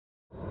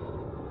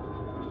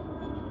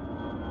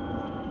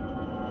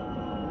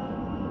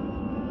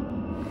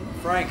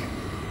Frank,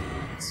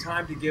 it's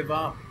time to give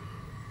up.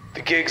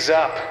 The gig's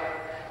up.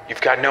 You've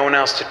got no one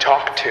else to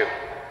talk to.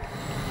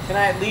 Can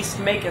I at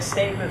least make a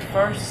statement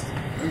first?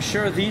 I'm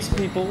sure these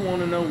people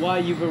want to know why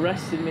you've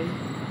arrested me.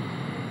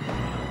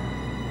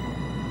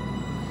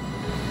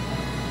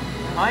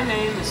 My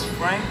name is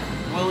Frank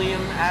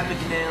William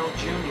Abagnale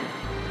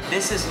Jr.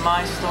 This is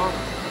my story.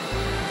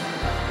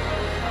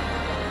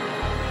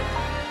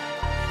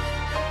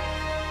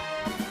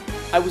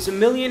 I was a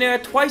millionaire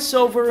twice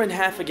over and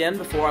half again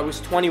before I was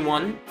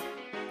 21,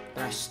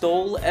 and I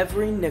stole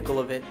every nickel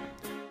of it.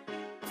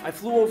 I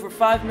flew over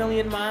 5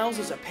 million miles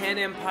as a Pan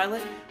Am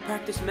pilot,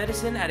 practiced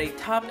medicine at a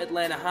top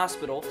Atlanta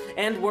hospital,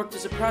 and worked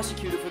as a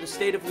prosecutor for the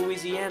state of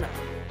Louisiana.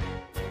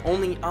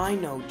 Only I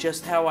know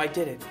just how I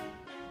did it.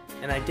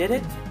 And I did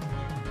it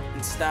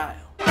in style.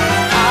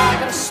 I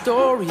got a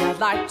story I'd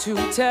like to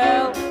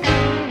tell,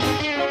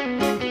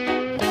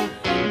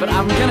 but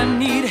I'm gonna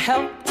need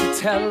help to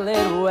tell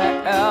it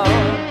well.